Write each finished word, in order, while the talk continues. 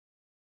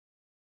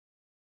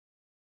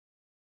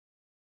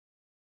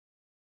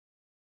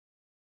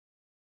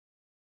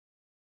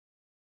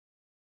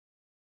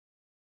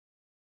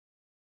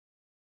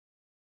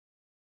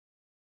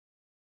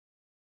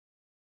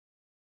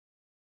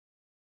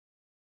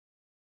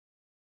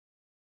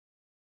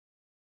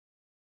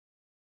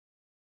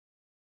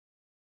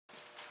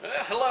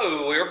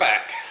Hello, we're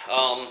back.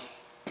 Not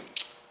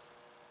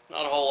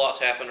a whole lot's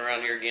happened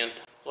around here again.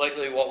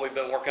 Lately, what we've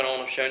been working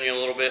on, I've shown you a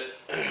little bit,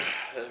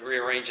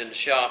 rearranging the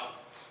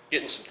shop,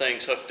 getting some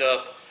things hooked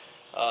up.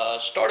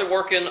 Started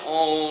working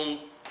on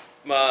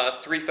my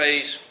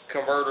three-phase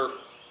converter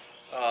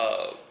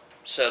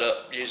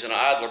setup using an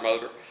idler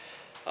motor.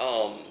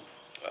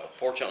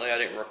 Fortunately, I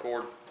didn't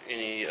record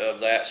any of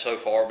that so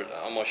far, but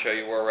I'm going to show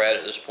you where we're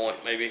at this point.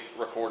 Maybe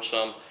record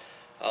some.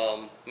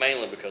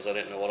 Mainly because I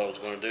didn't know what I was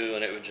going to do,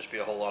 and it would just be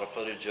a whole lot of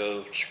footage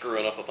of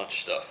screwing up a bunch of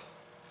stuff,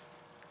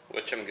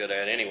 which I'm good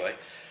at anyway.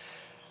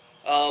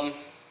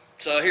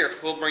 So here,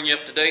 we'll bring you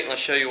up to date and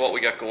let's show you what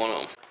we got going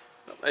on.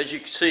 As you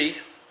can see,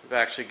 we've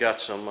actually got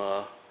some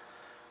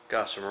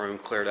room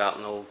cleared out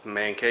in the old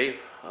man cave.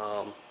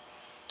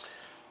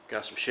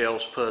 Got some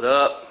shelves put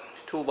up,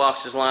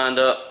 toolboxes lined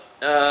up.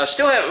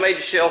 Still haven't made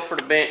the shelf for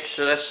the bench,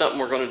 so that's something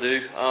we're going to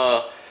do.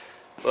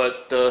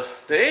 But the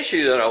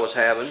issue that I was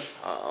having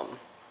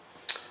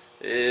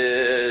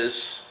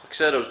is, like I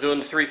said, I was doing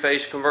the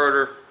three-phase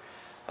converter.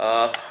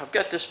 I've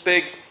got this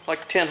big,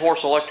 like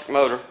 10-horse electric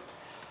motor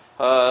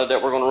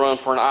that we're going to run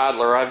for an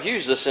idler. I've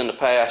used this in the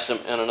past in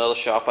another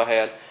shop I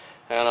had,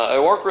 and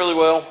it worked really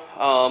well.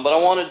 But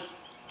I wanted,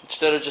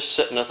 instead of just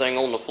sitting the thing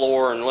on the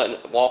floor and letting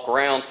it walk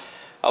around,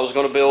 I was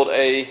going to build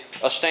a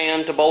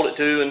stand to bolt it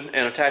to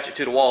and attach it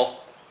to the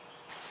wall.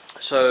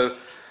 So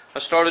I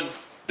started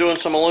doing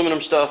some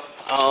aluminum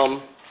stuff,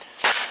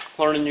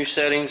 learning new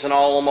settings and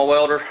all on my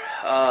welder.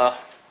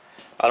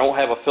 I don't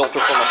have a filter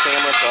for my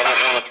camera, so I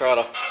don't want to try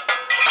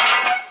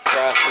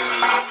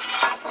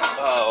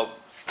to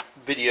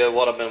video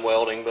what I've been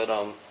welding, but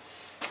you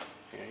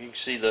can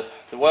see the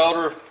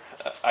welder.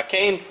 I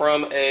came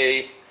from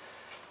a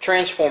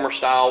transformer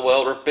style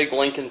welder, big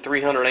Lincoln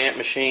 300 amp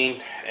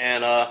machine,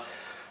 and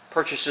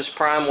purchased this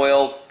prime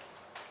weld.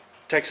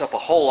 Takes up a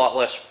whole lot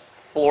less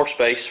floor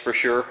space for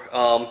sure,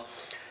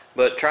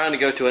 but trying to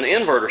go to an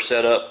inverter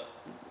setup,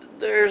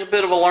 there's a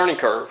bit of a learning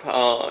curve.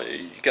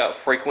 You got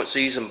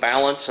frequencies and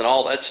balance and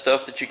all that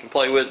stuff that you can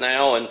play with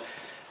now, and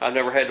I've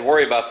never had to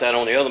worry about that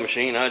on the other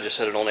machine. I just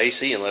set it on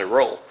AC and let it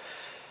roll.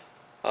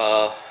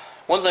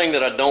 One thing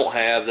that I don't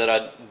have that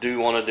I do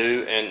want to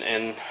do,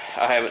 and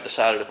I haven't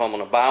decided if I'm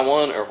going to buy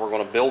one or if we're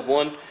going to build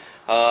one,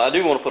 I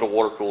do want to put a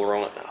water cooler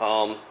on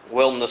it.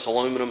 Welding this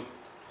aluminum,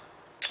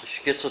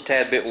 it gets a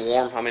tad bit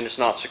warm. I mean, it's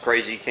not so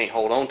crazy you can't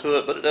hold on to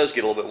it, but it does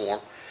get a little bit warm.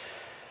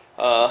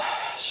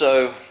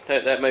 So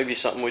that may be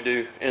something we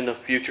do in the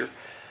future.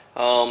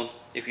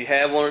 If you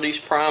have one of these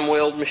prime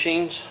weld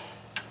machines,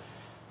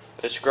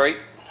 it's great.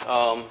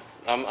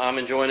 I'm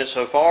enjoying it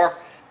so far,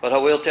 but I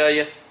will tell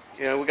you,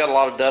 we got a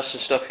lot of dust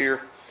and stuff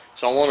here,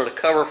 so I wanted a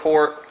cover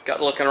for it.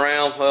 Got looking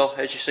around. Well,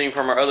 as you've seen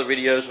from our other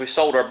videos, we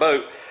sold our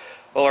boat.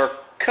 Well, our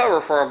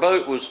cover for our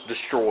boat was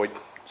destroyed,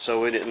 so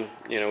we didn't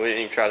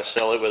even try to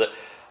sell it with it.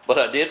 But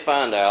I did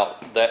find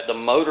out that the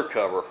motor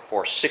cover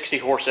for a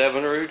 60-horse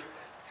Evinrude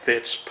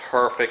fits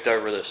perfect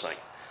over this thing.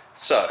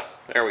 So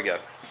there we go.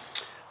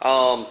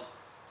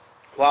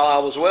 While I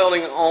was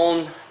welding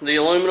on the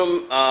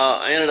aluminum,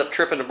 I ended up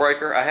tripping the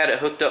breaker. I had it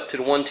hooked up to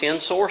the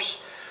 110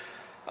 source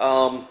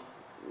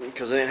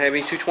because I didn't have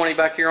any 220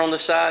 back here on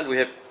this side. We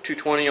have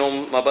 220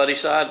 on my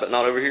buddy's side, but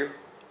not over here.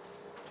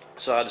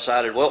 So I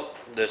decided, well,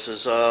 this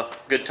is a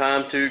good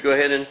time to go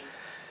ahead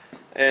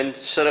and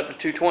set up the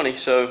 220.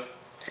 So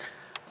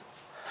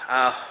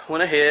I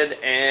went ahead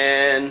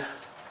and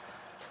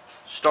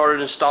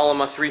started installing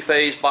my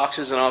three-phase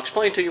boxes, and I'll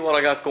explain to you what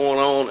I got going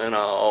on, and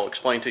I'll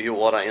explain to you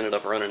what I ended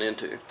up running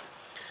into.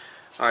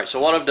 Alright, so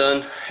what I've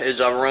done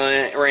is I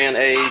ran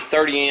a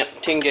 30 amp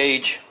 10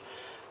 gauge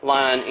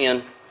line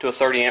in to a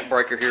 30 amp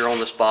breaker here on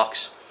this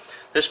box.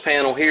 This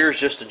panel here is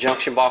just a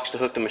junction box to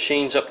hook the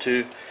machines up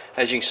to.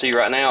 As you can see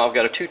right now, I've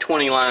got a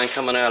 220 line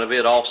coming out of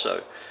it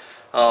also.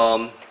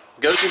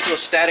 Goes into a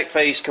static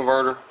phase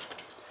converter.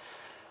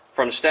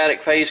 From the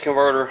static phase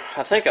converter,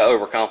 I think I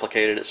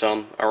overcomplicated it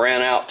some. I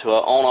ran out to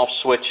an on-off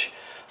switch.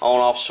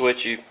 On-off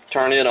switch, you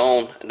turn it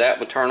on, and that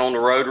would turn on the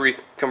rotary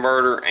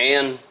converter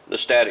and the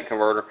static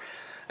converter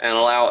and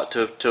allow it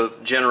to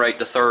generate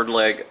the third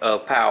leg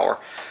of power.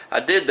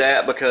 I did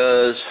that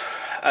because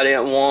I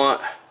didn't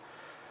want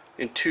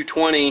in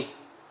 220,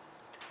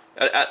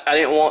 I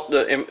didn't want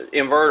the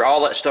inverter,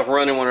 all that stuff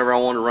running whenever I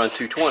wanted to run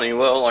 220.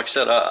 Well, like I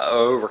said, I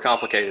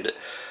overcomplicated it.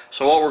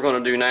 So what we're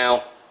going to do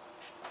now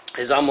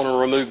is I'm going to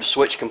remove the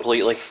switch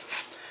completely.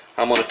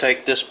 I'm going to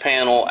take this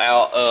panel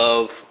out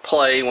of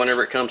play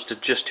whenever it comes to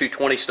just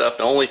 220 stuff.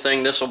 The only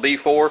thing this will be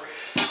for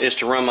is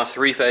to run my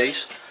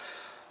three-phase.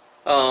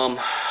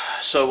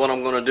 So what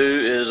I'm going to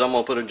do is I'm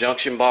going to put a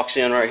junction box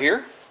in right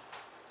here,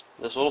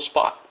 this little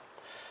spot,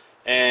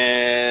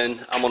 and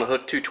I'm going to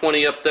hook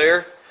 220 up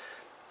there.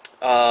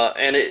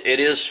 And it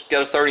is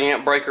got a 30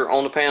 amp breaker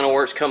on the panel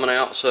where it's coming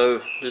out,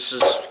 so this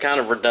is kind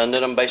of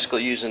redundant. I'm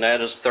basically using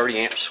that as a 30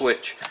 amp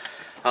switch.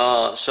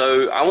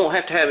 So I won't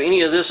have to have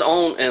any of this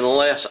on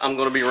unless I'm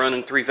going to be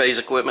running three-phase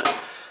equipment,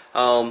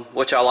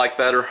 which I like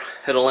better.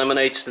 It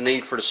eliminates the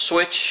need for the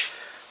switch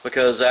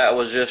because that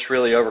was just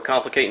really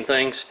overcomplicating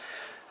things.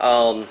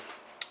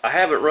 I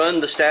haven't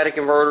run the static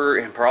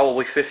inverter in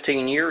probably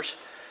 15 years.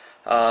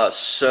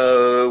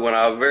 So when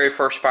I very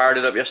first fired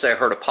it up yesterday, I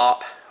heard a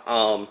pop.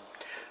 I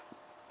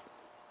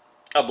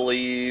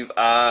believe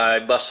I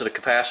busted a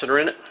capacitor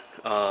in it.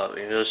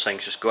 Those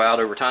things just go out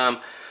over time.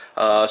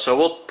 So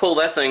we'll pull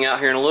that thing out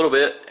here in a little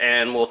bit,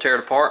 and we'll tear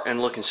it apart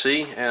and look and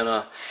see,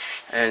 and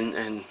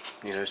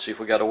see if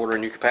we got to order a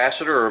new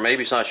capacitor, or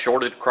maybe it's not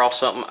shorted across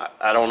something.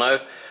 I don't know,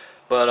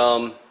 but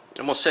I'm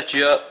gonna set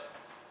you up.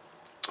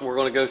 We're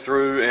gonna go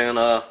through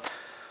and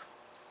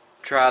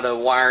try to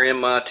wire in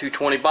my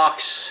 220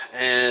 box,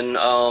 and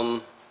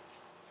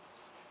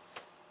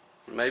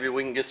maybe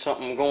we can get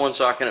something going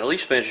so I can at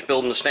least finish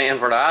building the stand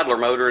for the idler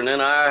motor, and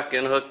then I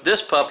can hook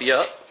this puppy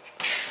up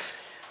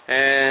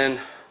and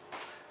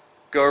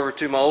go over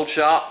to my old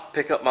shop,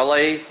 pick up my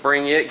lathe,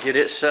 bring it, get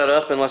it set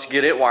up, and let's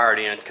get it wired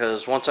in,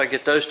 because once I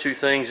get those two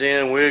things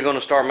in, we're going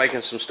to start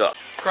making some stuff.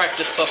 Crack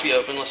this puppy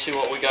open. Let's see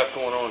what we got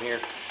going on here.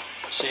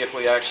 See if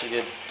we actually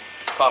did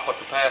pop a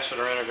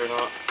capacitor in it or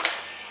not.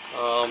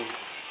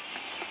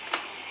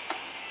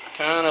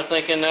 Kind of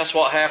thinking that's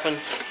what happened.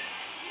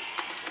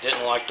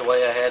 Didn't like the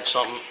way I had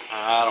something.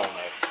 I don't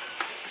know.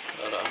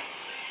 But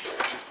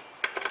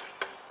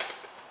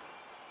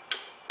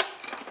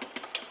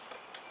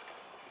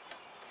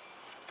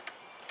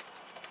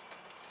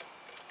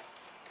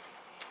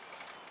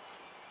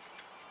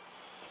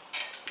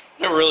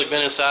never really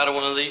been inside of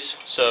one of these,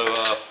 so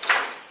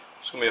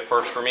it's gonna be a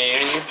first for me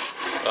and you.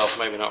 Well,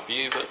 maybe not for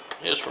you, but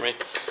it is for me.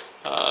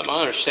 My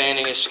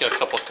understanding is it's got a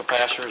couple of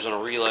capacitors and a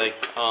relay.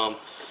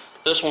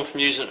 This one, from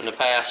using it in the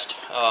past,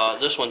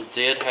 this one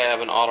did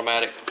have an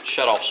automatic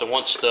shut-off. So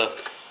once the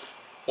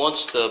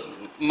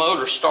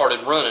motor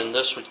started running,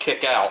 this would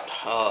kick out.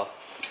 A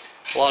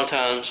lot of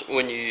times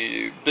when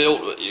you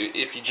build,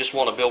 if you just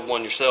want to build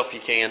one yourself, you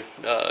can.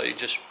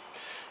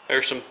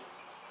 There's some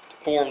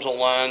forums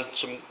online,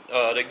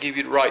 that give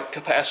you the right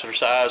capacitor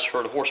size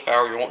for the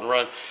horsepower you're wanting to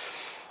run.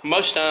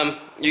 Most time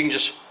you can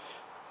just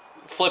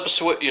flip a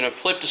switch,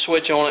 flip the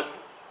switch on it,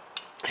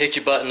 hit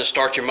your button to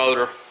start your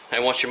motor,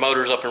 and once your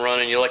motor's up and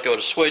running, you let go of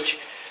the switch,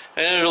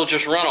 and it'll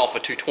just run off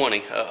a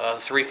 220. A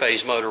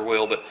three-phase motor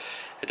will, but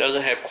it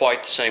doesn't have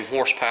quite the same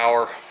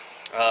horsepower.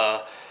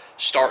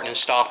 Starting and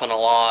stopping a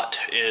lot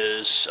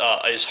is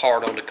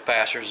hard on the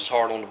capacitors, is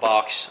hard on the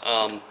box.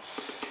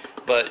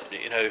 But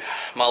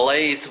my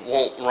lathe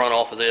won't run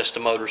off of this. The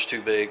motor's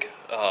too big.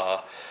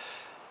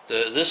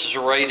 This is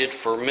rated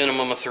for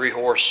minimum of 3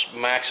 horse,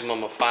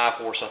 maximum of 5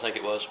 horse, I think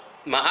it was.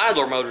 My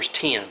idler motor's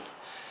 10.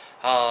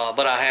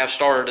 But I have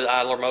started the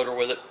idler motor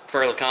with it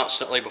fairly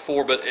constantly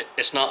before, but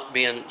it's not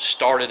being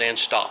started and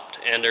stopped,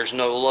 and there's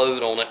no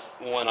load on it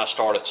when I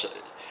start it. So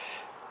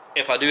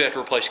if I do have to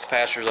replace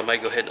capacitors, I may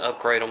go ahead and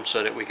upgrade them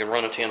so that we can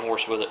run a 10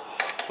 horse with it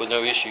with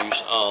no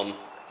issues.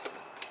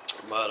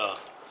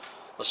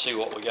 Let's see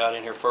what we got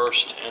in here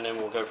first, and then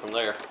we'll go from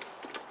there.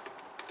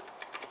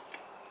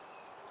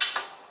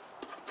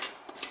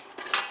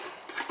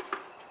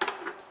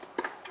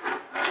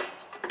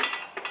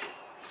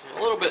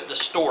 A little bit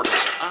distorted.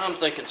 I'm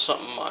thinking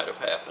something might have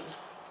happened.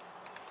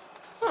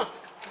 Huh,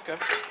 okay.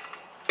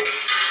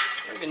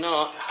 Maybe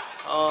not.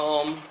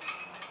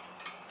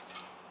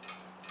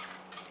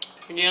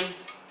 Again,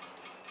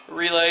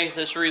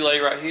 this relay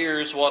right here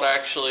is what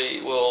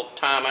actually will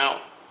time out.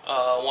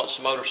 Once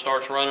the motor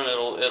starts running,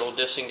 it'll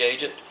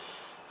disengage it.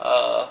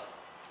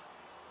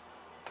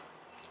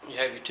 You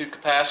have your 2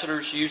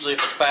 capacitors. Usually if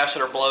a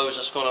capacitor blows,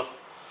 it's going to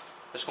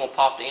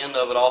pop the end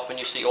of it off, and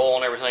you see oil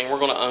and everything. We're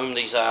going to ohm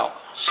these out,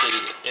 see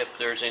if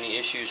there's any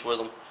issues with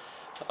them.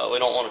 We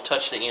don't want to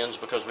touch the ends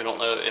because we don't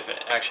know if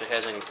it actually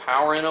has any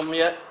power in them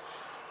yet.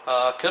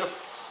 Could have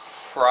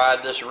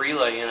fried this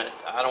relay in it.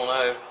 I don't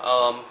know.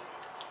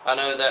 I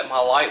know that my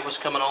light was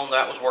coming on.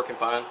 That was working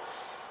fine.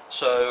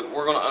 So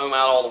we're going to ohm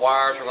out all the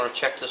wires. We're going to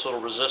check this little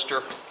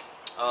resistor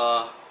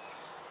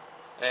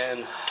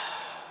and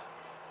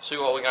see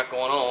what we got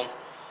going on.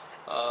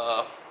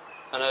 I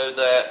know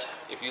that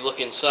if you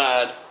look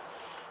inside,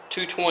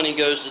 220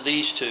 goes to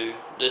these two.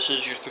 This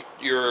is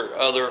your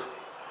other,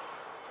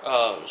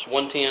 it's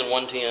 110,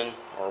 110,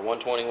 or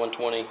 120,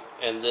 120,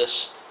 and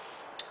this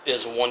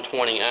is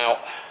 120 out.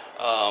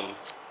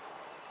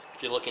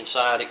 If you look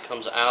inside, it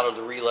comes out of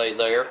the relay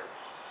there.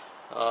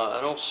 I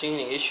don't see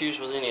any issues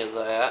with any of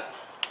that.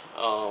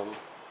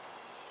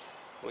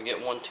 We get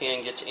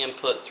 110, gets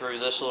input through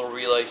this little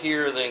relay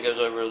here, then it goes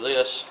over to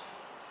this,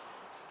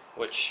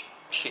 which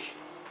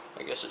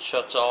I guess it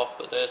shuts off,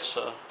 but that's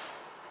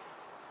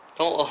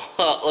don't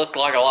look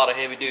like a lot of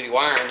heavy-duty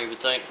wiring you would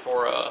think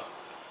for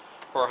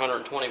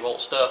 120 volt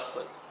stuff.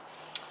 But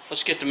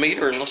let's get the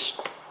meter and let's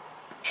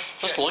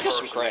look at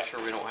some crap. Make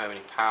sure we don't have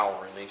any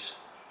power in these.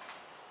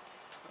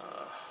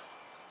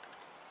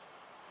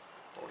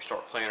 Before we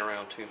start playing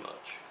around too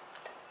much.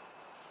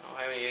 Don't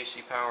have any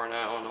AC power in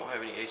that one. Don't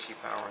have any AC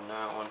power in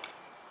that one.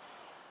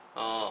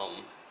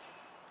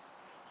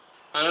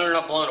 I know they're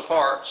not blowing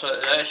apart, so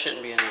that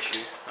shouldn't be an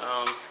issue.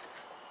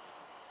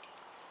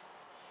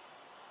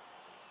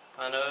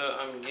 I know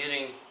I'm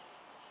getting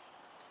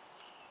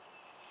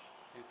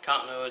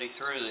continuity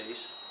through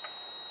these.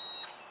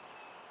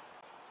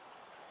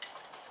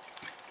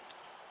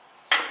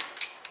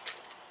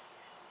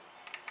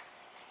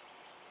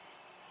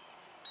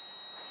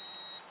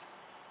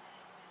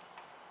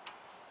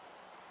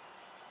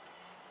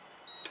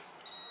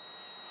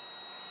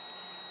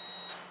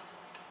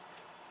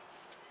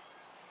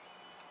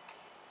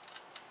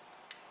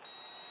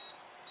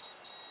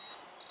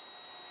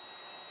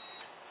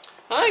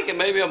 I think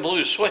maybe I blew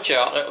the switch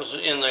out that was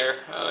in there.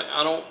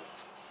 I don't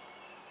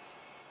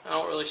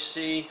really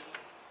see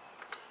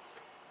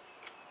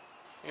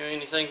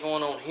anything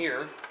going on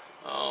here.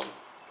 I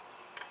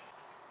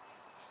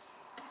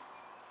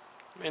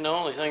mean, the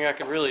only thing I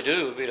could really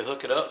do would be to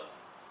hook it up.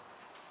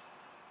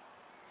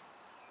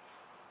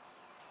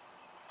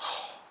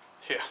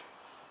 Yeah,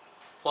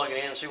 plug it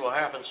in and see what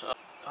happens.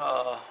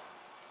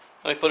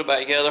 Let me put it back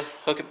together,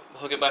 hook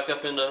it back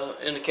up in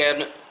the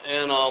cabinet,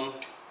 and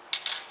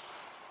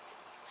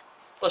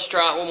let's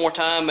try it one more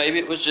time. Maybe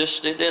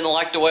it didn't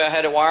like the way I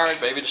had it wired.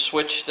 Maybe the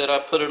switch that I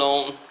put it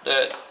on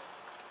that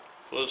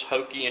was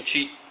hokey and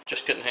cheap,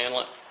 just couldn't handle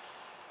it.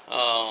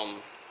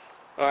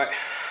 Alright,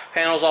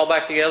 panels all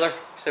back together.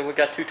 So we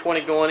got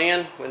 220 going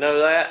in. We know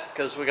that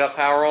because we got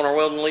power on our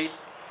welding lead.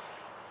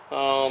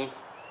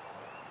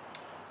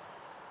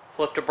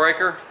 Flip the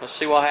breaker. Let's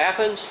see what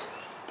happens.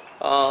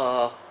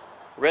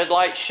 Red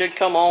light should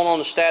come on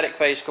the static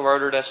phase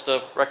converter. That's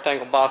the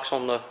rectangle box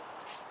on the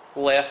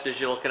left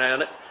as you're looking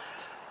at it.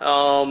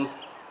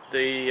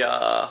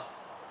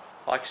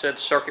 Like I said,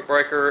 the circuit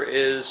breaker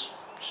is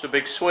just a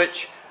big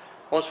switch.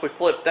 Once we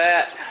flip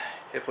that,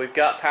 if we've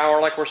got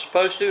power like we're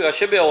supposed to, I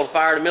should be able to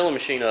fire the milling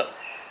machine up.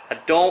 I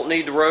don't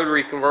need the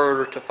rotary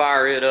converter to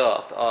fire it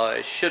up.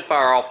 It should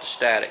fire off the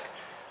static.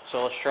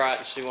 So let's try it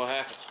and see what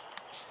happens.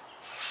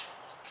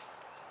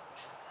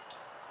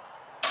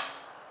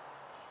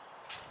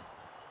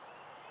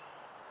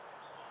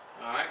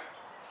 Alright.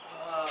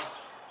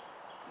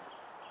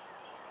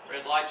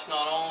 Red light's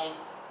not on.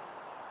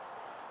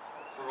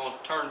 We're going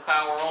to turn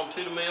power on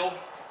to the mill,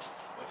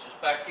 which is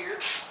back here.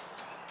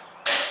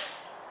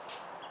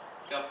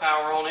 Got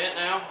power on it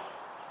now.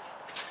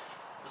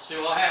 Let's see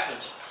what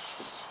happens.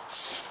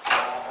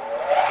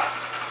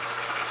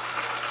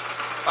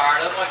 Fire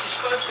it up like you're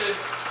supposed to.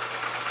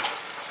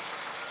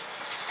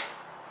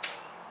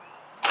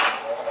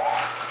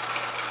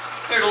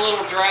 There's a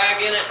little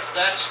drag in it.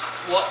 That's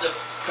what the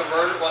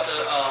converter,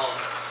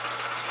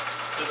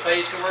 the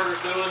phase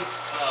converter's doing.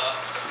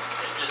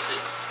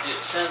 It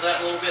sends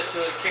that a little bit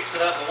till it kicks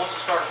it up, but once it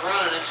starts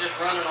running, it's just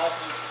running off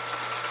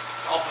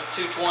of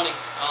 220.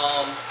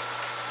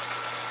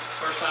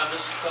 First time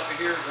this puppy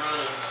here is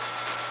running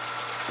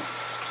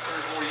 3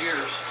 or 4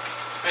 years.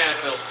 Man, it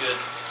feels good.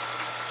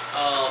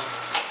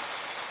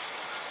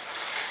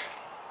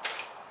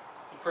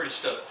 I'm pretty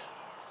stoked.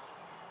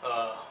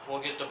 We'll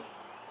get the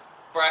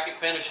bracket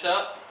finished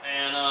up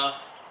and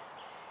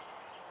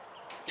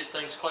get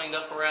things cleaned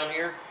up around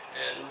here,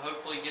 and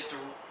hopefully get the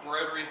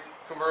rotary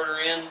converter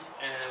in.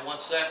 And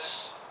once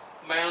that's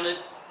mounted,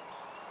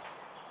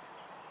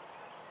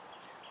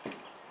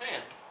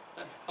 man,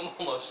 I'm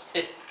almost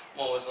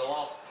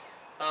lost.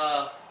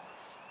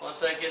 Once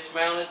that gets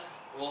mounted,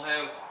 we'll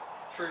have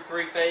true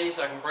 3-phase.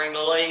 I can bring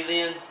the lathe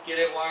in, get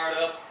it wired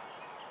up.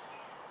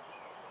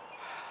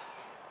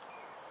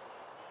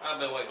 I've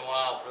been waiting a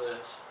while for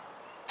this.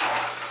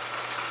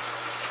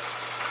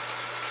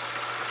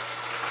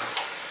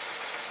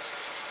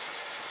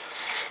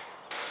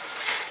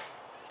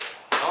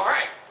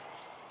 Alright,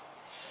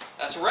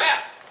 that's a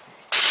wrap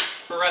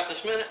for right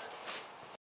this minute.